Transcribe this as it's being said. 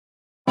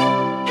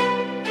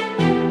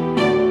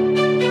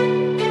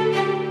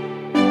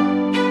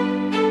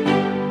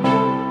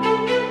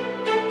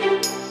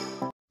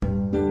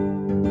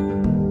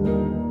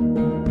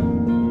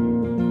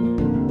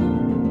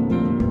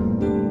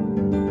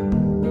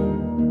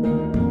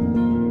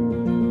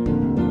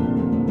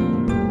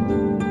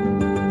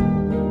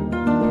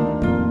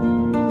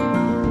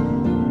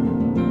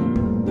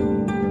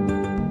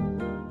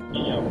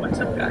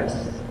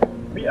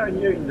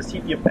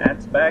city of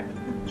Ansbach,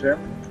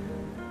 Germany.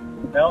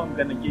 Now I'm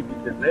gonna give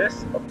you the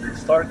list of the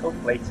historical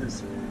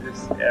places in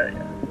this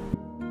area.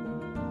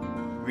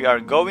 We are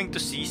going to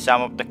see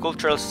some of the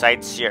cultural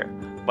sites here,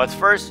 but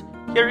first,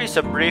 here is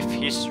a brief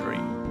history.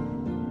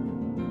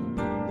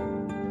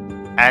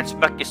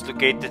 Ansbach is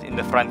located in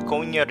the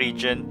Franconia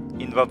region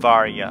in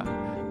Bavaria,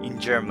 in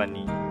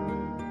Germany.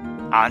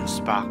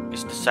 Ansbach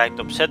is the site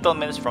of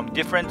settlements from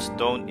different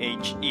Stone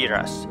Age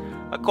eras,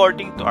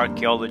 according to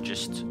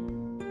archaeologists.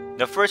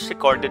 The first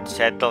recorded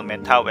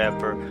settlement,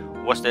 however,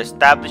 was the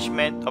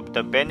establishment of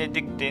the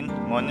Benedictine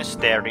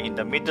monastery in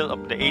the middle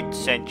of the 8th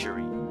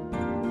century.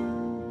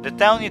 The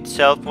town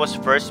itself was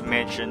first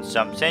mentioned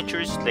some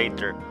centuries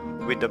later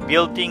with the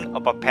building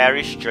of a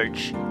parish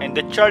church, and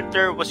the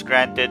charter was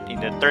granted in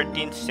the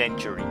 13th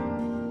century.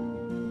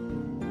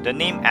 The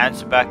name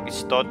Ansbach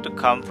is thought to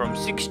come from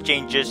 6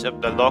 changes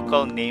of the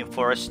local name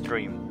for a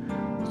stream,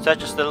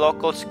 such as the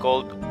locals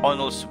called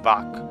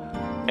Onulsbach,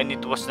 and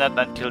it was not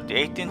until the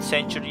 18th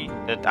century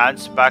that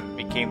Ansbach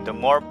became the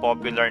more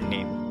popular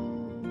name.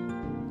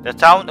 The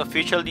town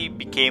officially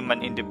became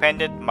an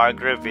independent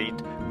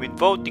margravate with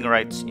voting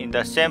rights in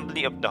the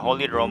Assembly of the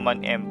Holy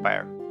Roman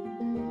Empire,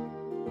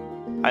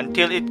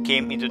 until it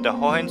came into the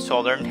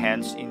Hohenzollern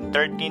hands in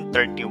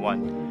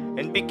 1331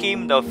 and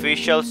became the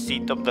official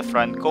seat of the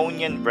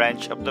Franconian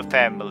branch of the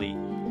family.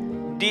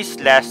 This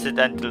lasted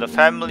until the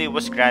family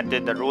was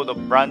granted the rule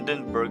of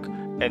Brandenburg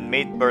and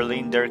made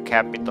Berlin their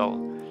capital,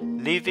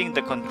 leaving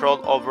the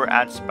control over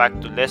Ansbach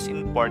to less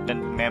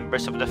important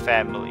members of the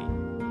family.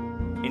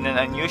 In an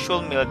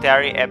unusual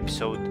military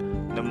episode,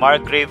 the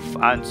Margrave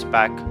of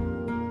Ansbach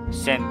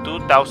sent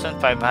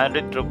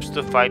 2,500 troops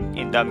to fight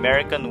in the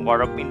American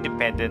War of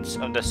Independence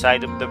on the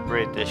side of the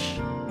British.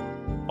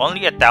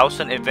 Only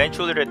 1,000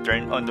 eventually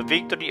returned on the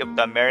victory of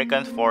the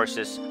American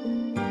forces,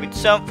 with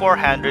some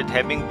 400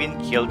 having been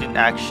killed in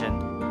action,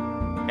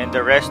 and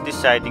the rest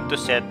deciding to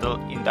settle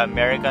in the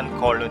American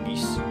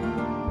colonies.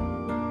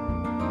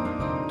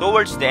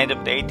 Towards the end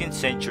of the 18th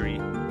century,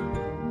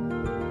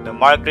 the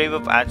Margrave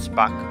of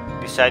Ansbach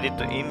decided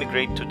to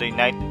immigrate to the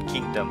United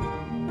Kingdom,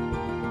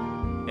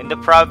 and the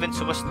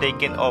province was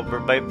taken over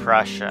by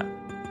Prussia.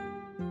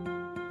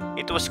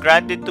 It was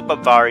granted to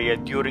Bavaria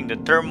during the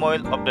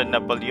turmoil of the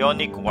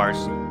Napoleonic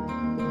Wars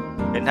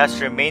and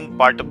has remained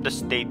part of the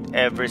state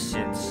ever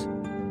since,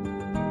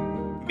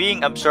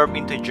 being absorbed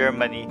into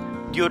Germany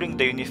during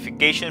the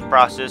unification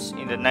process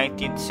in the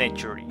 19th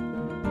century.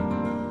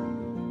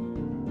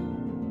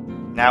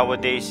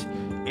 Nowadays,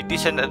 it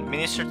is an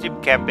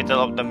administrative capital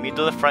of the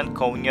Middle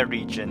Franconia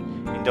region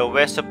in the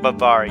west of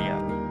Bavaria,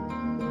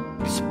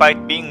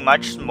 despite being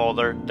much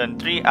smaller than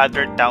 3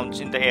 other towns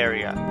in the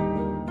area.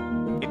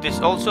 It is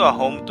also a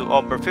home to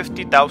over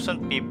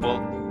 50,000 people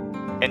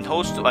and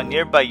host to a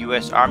nearby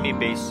US Army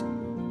base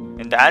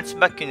and the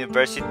Ansbach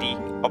University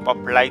of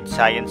Applied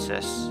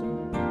Sciences.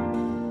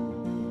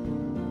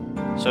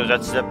 So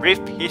that's the brief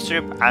history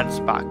of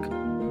Ansbach.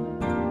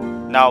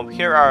 Now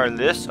here are a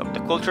list of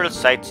the cultural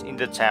sites in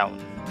the town.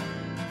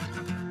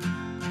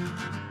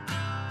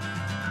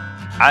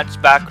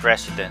 Ansbach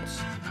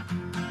Residence.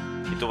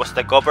 It was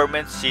the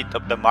government seat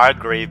of the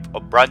Margrave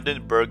of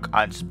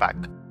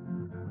Brandenburg-Ansbach.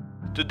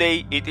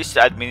 Today, it is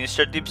the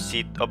administrative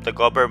seat of the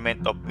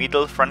government of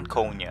Middle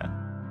Franconia.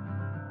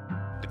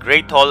 The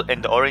Great Hall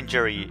and the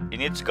orangery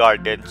in its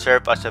garden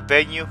serve as a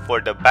venue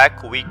for the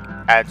Blacc Week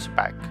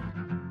Ansbach.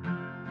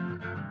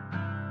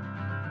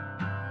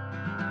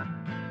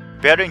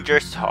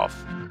 Berengershof,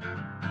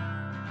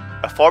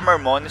 a former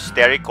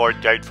monastery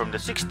courtyard from the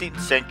 16th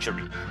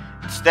century.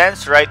 It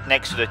stands right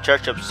next to the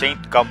Church of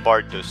St.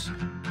 Gambardus,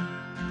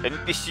 and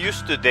it is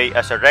used today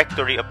as a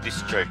rectory of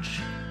this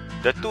church.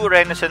 The 2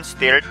 Renaissance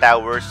stair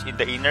towers in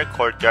the inner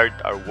courtyard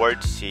are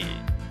worth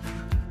seeing.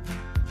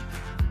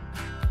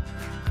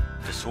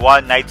 The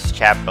Swan Knights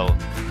Chapel,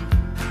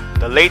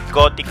 the late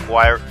Gothic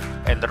choir,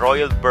 and the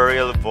Royal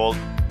Burial Vault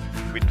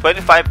with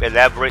 25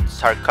 elaborate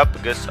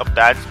sarcophagus of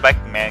the Ansbach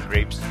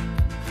Margraves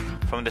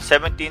from the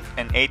 17th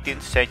and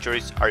 18th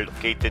centuries are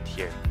located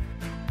here.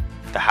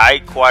 The high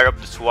choir of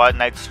the Swan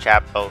Knights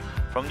Chapel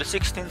from the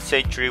 16th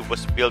century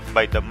was built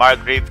by the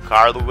Margrave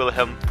Karl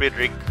Wilhelm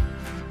Friedrich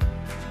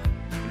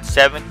in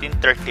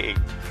 1738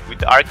 with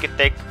the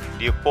architect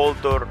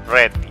Leopoldo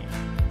Reti.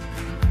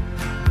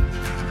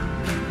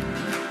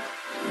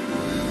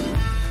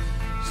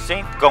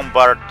 St.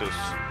 Gambardus,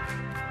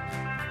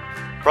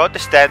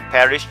 Protestant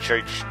parish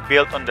church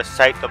built on the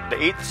site of the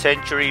 8th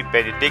century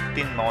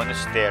Benedictine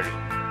monastery.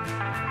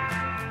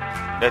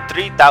 The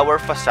 3-tower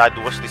facade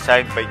was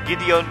designed by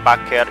Gideon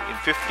Packer in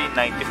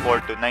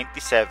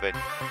 1594-97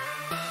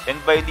 and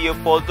by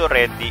Leopoldo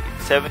Reti in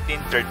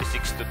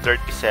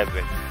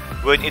 1736-37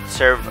 when it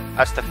served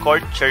as the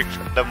court church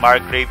of the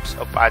Margraves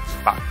of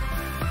Ansbach.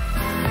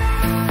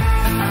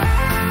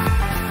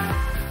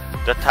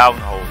 The Town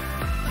Hall.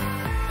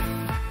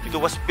 It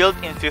was built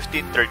in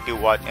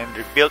 1531 and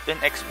rebuilt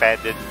and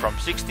expanded from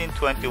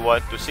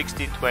 1621 to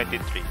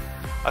 1623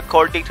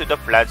 according to the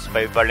plans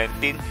by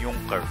Valentin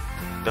Juncker.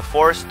 The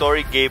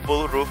 4-story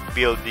gable roof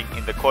building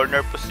in the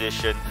corner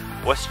position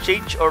was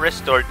changed or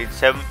restored in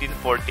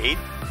 1748,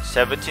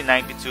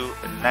 1792,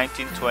 and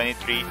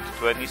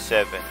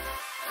 1923-27.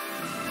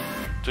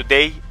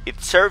 Today,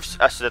 it serves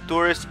as the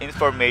Tourist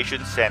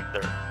Information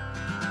Center.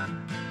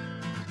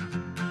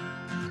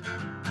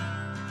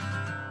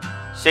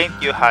 St.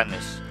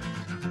 Johannes.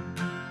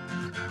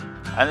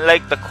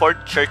 Unlike the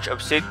court church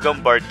of St.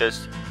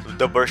 Gambardus,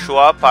 the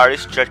bourgeois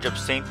parish church of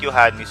St.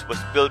 Johannes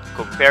was built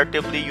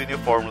comparatively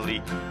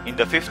uniformly in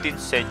the 15th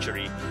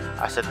century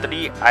as a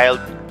three-aisled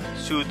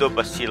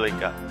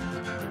pseudo-basilica.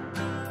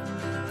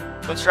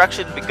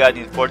 Construction began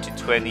in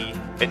 1420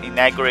 and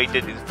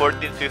inaugurated in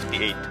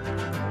 1458.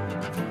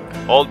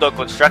 Although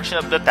construction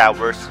of the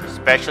towers,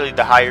 especially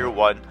the higher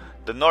one,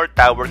 the North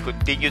Tower,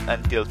 continued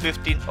until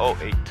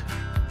 1508.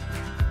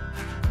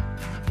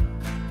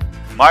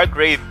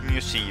 Margrave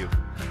Museum.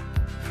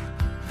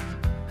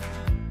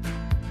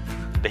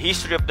 The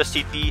history of the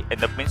city and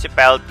the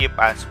Principality of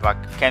Ansbach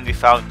can be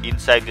found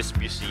inside this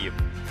museum.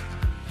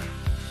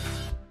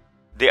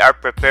 They are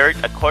prepared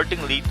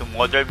accordingly to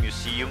modern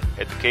museum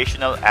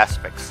educational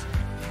aspects.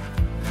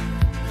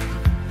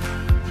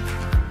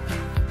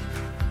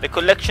 The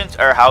collections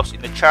are housed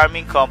in a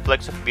charming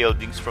complex of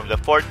buildings from the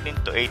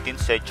 14th to 18th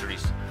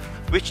centuries,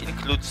 which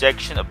include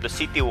sections of the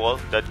city wall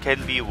that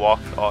can be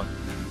walked on.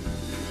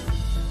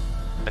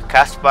 The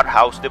Caspar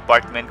House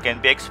department can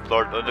be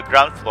explored on the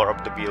ground floor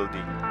of the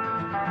building.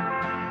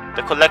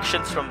 The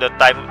collections from the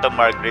time of the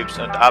Margraves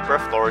on the upper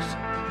floors,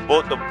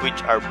 both of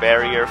which are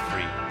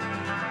barrier-free.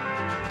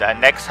 The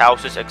annex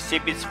houses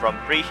exhibits from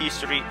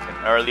prehistory and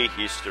early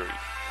history.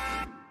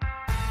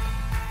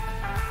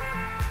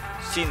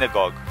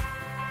 Synagogue.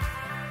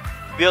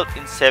 Built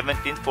in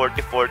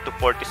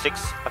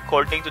 1744-46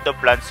 according to the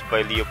plans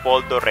by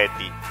Leopoldo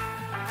Reti.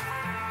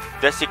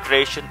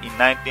 Desecration in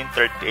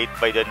 1938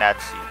 by the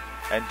Nazi,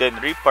 and then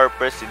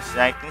repurposed since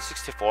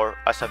 1964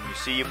 as a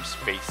museum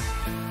space.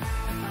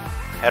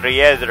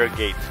 Herrieder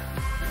Gate,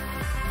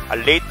 a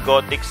late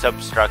Gothic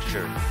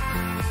substructure.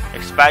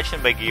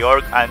 Expansion by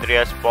Georg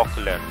Andreas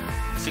Bockler,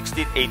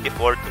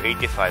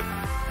 1684-85.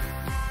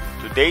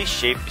 Today's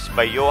shape is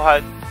by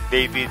Johann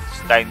David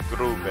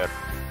Steingruber,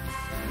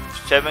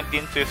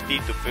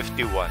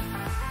 1750-51.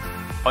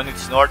 On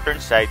its northern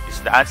side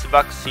is the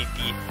Ansbach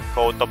City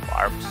coat of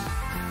arms.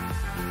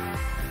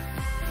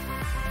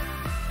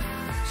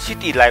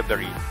 City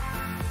Library.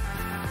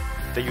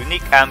 The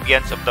unique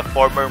ambience of the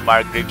former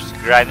Margraves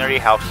Granary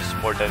houses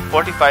more than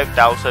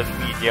 45,000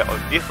 media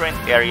on different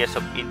areas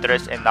of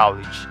interest and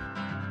knowledge.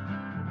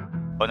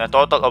 On a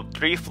total of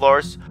 3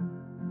 floors,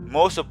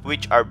 most of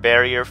which are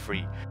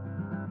barrier-free,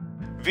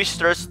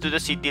 visitors to the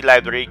City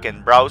Library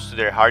can browse to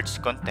their heart's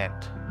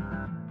content.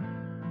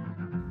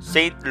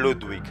 Saint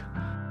Ludwig.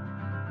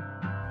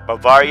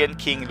 Bavarian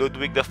King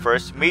Ludwig I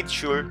made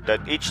sure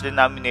that each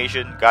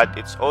denomination got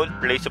its own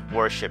place of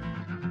worship.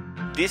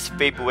 This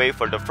paved way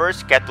for the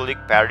first Catholic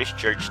parish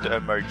church to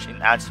emerge in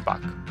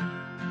Ansbach.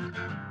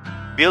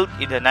 Built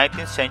in the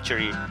 19th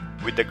century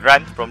with a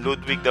grant from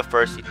Ludwig I in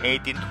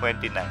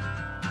 1829,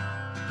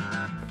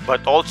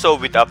 but also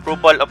with the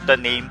approval of the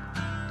name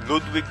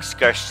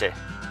Ludwigskirche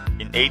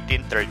in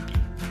 1830.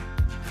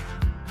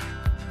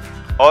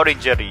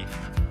 Orangery.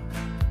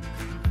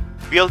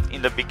 Built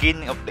in the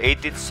beginning of the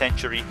 18th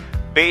century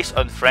based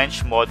on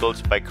French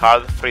models by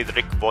Carl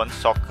Friedrich von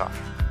Socca,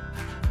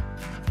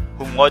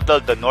 who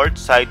modeled the north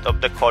side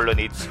of the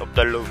colonnades of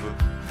the Louvre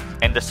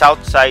and the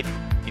south side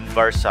in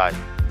Versailles.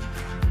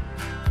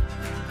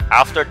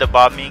 After the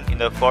bombing in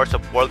the course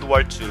of World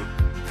War II,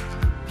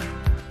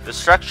 the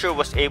structure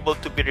was able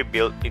to be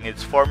rebuilt in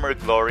its former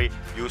glory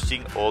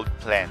using old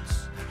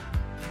plans.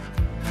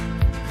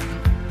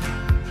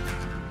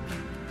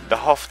 The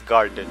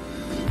Hofgarten.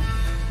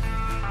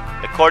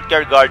 The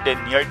courtyard garden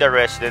near the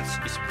residence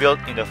is built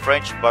in the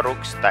French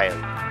Baroque style.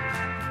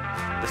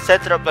 The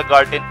center of the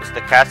garden is the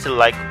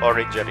castle-like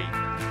orangery,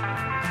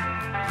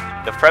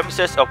 the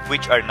premises of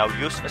which are now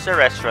used as a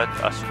restaurant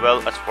as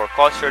well as for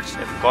concerts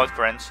and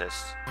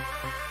conferences.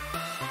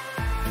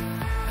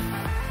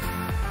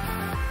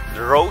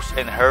 The Rose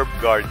and Herb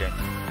Garden.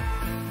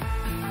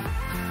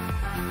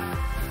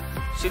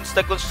 Since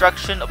the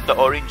construction of the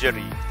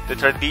orangery, the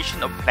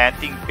tradition of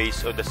planting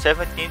based on the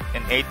 17th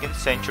and 18th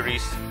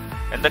centuries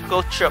and the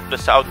culture of the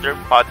southern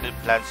potted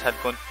plants had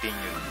continued.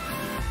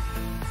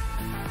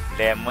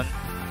 Lemon,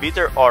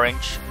 bitter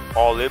orange,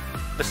 olive,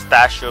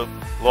 pistachio,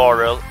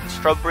 laurel, and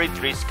strawberry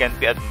trees can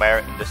be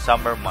admired in the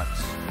summer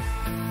months.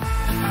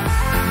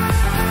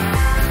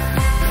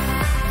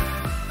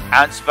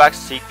 Ansbach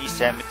City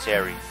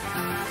Cemetery.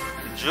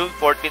 In June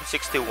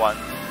 1461,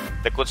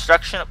 the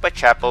construction of a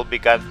chapel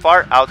began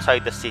far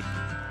outside the city.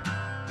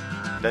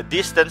 The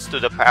distance to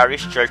the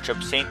parish church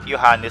of St.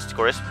 Johannes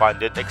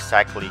corresponded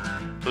exactly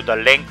to the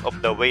length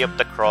of the Way of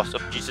the Cross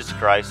of Jesus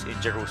Christ in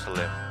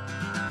Jerusalem.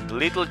 The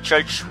little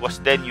church was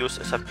then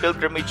used as a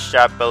pilgrimage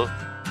chapel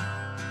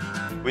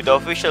with the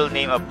official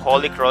name of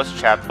Holy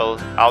Cross Chapel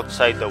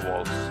outside the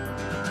walls.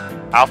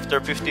 After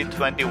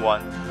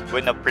 1521,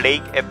 when a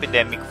plague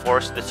epidemic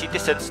forced the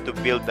citizens to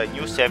build a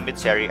new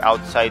cemetery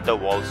outside the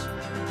walls,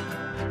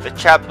 the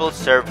chapel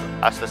served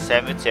as a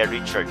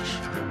cemetery church.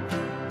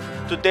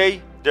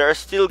 Today, there are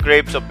still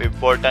graves of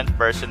important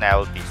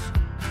personalities,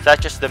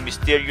 such as the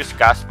mysterious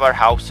Caspar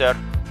Hauser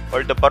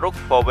or the Baroque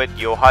poet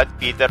Johann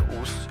Peter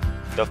Hus,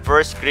 the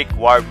first Greek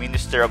war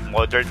minister of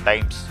modern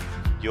times,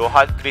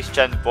 Johann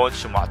Christian von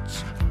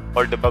Schmatz,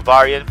 or the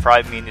Bavarian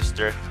Prime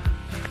Minister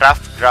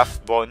Graf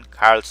von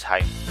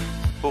Karlsheim,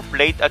 who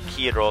played a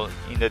key role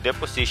in the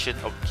deposition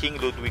of King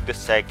Ludwig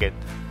II.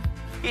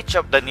 Each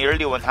of the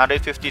nearly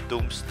 150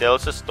 tombs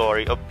tells a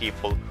story of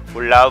people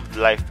who loved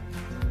life.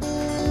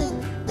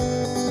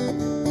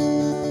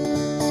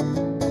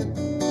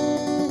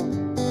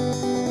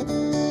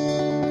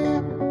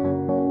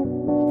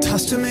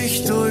 Taste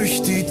mich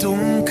durch die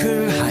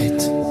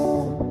Dunkelheit,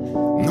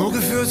 nur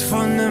geführt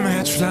von nem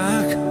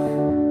Herzschlag.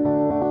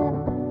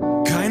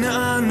 Keine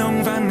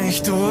Ahnung, wann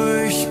ich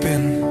durch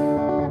bin,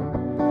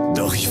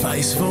 doch ich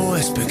weiß, wo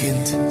es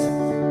beginnt.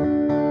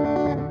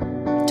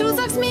 Du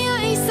sagst mir,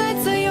 ich sei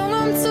zu jung,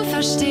 um zu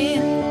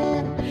verstehen.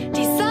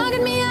 Die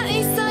sagen mir,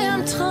 ich sei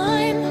am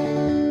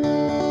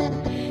Träumen.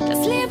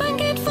 Das Leben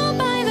geht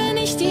vorbei, wenn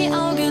ich die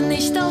Augen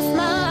nicht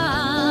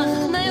aufmach.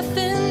 Naja,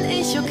 find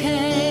ich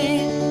okay.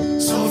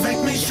 So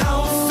weck mich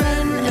auf,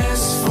 wenn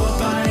es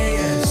vorbei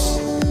ist,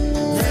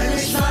 wenn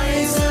ich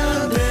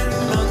weiser bin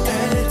und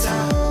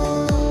älter.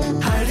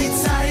 All die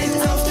Zeit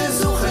auf der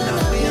Suche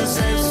nach mir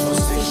selbst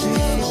wusste ich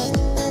nicht,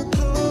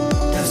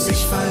 dass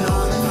ich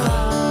verloren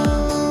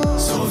war.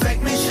 So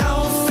weck mich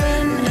auf,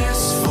 wenn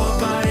es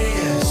vorbei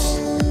ist,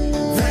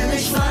 wenn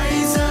ich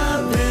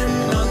weiser bin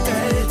und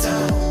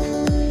älter.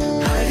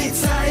 All die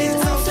Zeit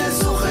auf der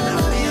Suche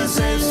nach mir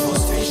selbst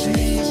wusste ich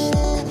nicht,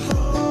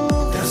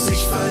 dass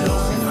ich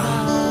verloren war.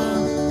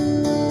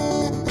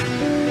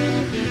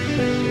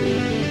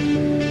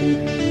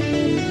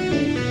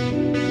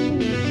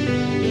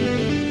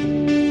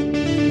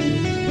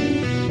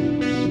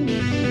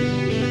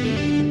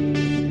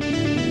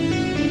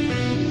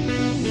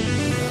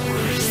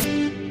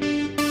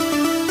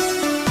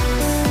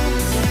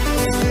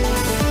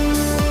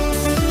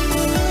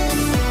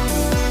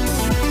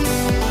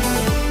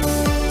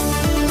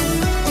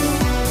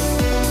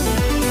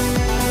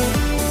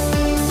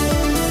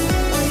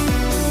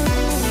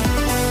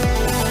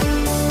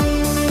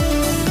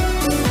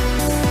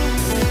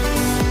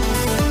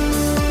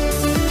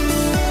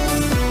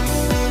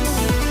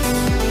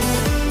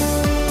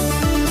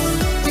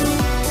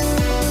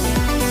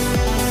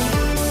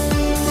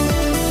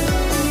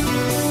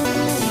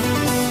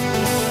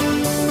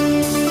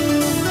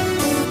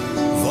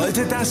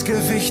 Wollte das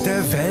Gewicht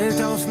der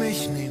Welt auf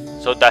mich nehmen.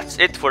 So that's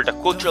it for the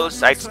cultural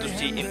sites to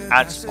see in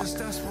Ansbach.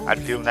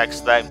 Until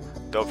next time,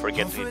 don't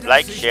forget to hit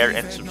like, share,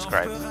 and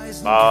subscribe.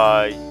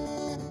 Bye!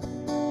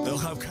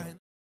 Doch hab kein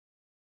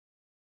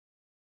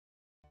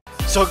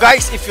So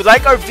guys, if you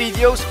like our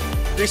videos,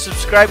 please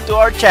subscribe to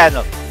our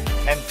channel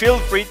and feel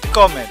free to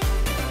comment.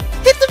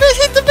 Hit the bell,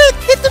 hit the bell,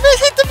 hit the bell,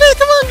 hit the bell.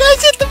 Come on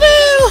guys, hit the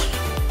bell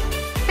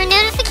for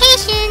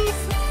notifications.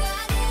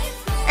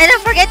 And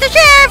don't forget to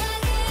share.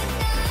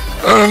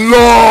 And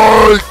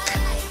like.